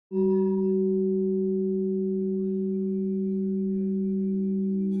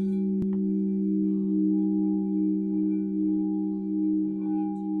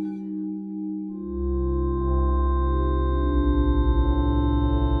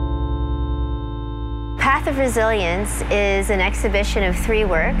Path of Resilience is an exhibition of 3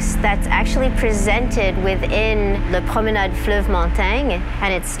 works that's actually presented within the Promenade Fleuve-Montagne,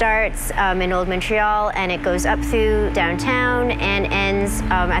 and it starts in Old Montreal and it goes up through downtown and ends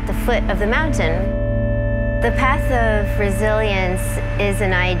at the foot of the mountain. The Path of Resilience is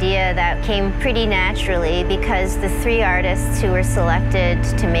an idea that came pretty naturally because the 3 artists who were selected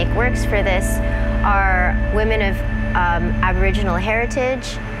to make works for this are women of Aboriginal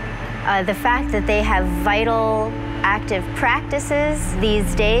heritage. The fact that they have vital, active practices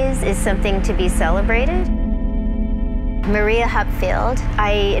these days is something to be celebrated. Maria Hupfield,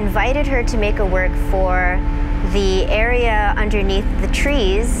 I invited her to make a work for the area underneath the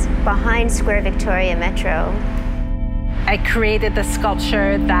trees behind Square Victoria Metro. I created the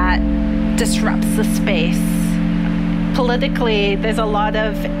sculpture that disrupts the space. Politically, there's a lot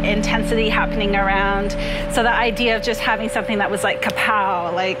of intensity happening around. So the idea of just having something that was like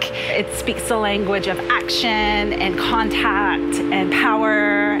kapow, like it speaks the language of action and contact and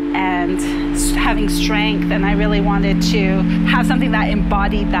power and having strength. And I really wanted to have something that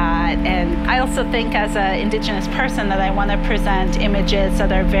embodied that. And I also think as an Indigenous person that I want to present images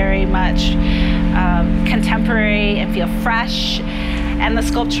that are very much contemporary and feel fresh. And the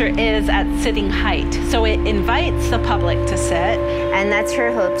sculpture is at sitting height, so it invites the public to sit. And that's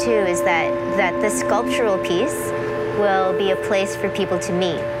her hope too, is that this sculptural piece will be a place for people to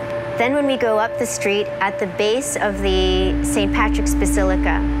meet. Then when we go up the street at the base of the St. Patrick's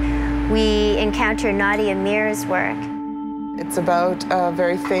Basilica, we encounter Nadia Myre's work. It's about a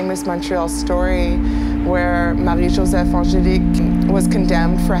very famous Montreal story where Marie-Joseph Angélique was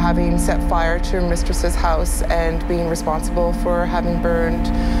condemned for having set fire to her mistress's house and being responsible for having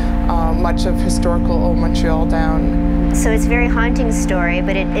burned much of historical Old Montreal down. So it's a very haunting story,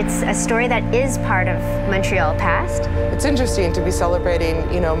 but it's a story that is part of Montreal past. It's interesting to be celebrating,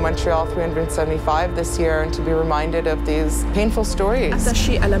 Montreal 375 this year and to be reminded of these painful stories.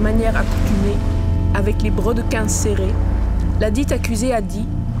 Attachée à la manière accoutumée, avec les brodequins serrés, la dite accusée a dit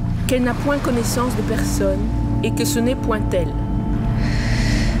qu'elle n'a point connaissance de personne et que ce n'est point elle.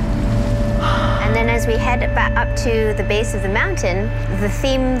 And then as we head back up to the base of the mountain, the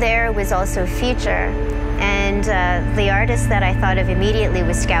theme there was also future. And the artist that I thought of immediately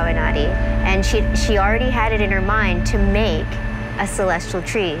was Skawennati. And she already had it in her mind to make a celestial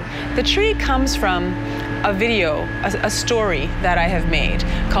tree. The tree comes from a video, a story that I have made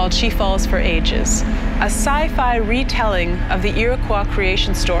called She Falls for Ages, a sci-fi retelling of the Iroquois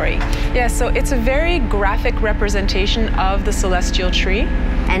creation story. Yeah, so it's a very graphic representation of the celestial tree.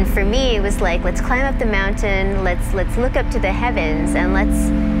 And for me, it was like, let's climb up the mountain, let's look up to the heavens, and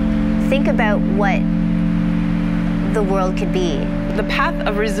let's think about what the world could be. The Path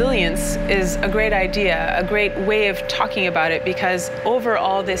of Resilience is a great idea, a great way of talking about it, because over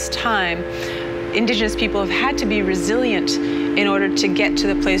all this time, Indigenous people have had to be resilient in order to get to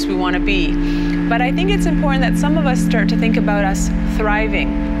the place we want to be. But I think it's important that some of us start to think about us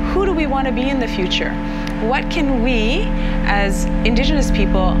thriving. Who do we want to be in the future? What can we, as Indigenous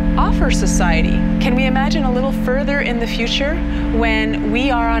people, offer society? Can we imagine a little further in the future when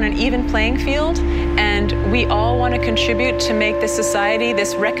we are on an even playing field and we all want to contribute to make this society,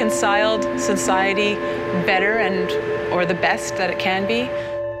 this reconciled society, better or the best that it can be?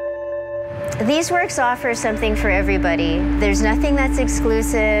 These works offer something for everybody. There's nothing that's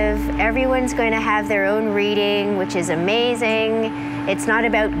exclusive. Everyone's going to have their own reading, which is amazing. It's not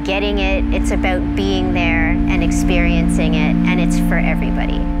about getting it, it's about being there and experiencing it, and it's for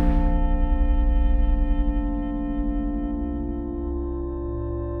everybody.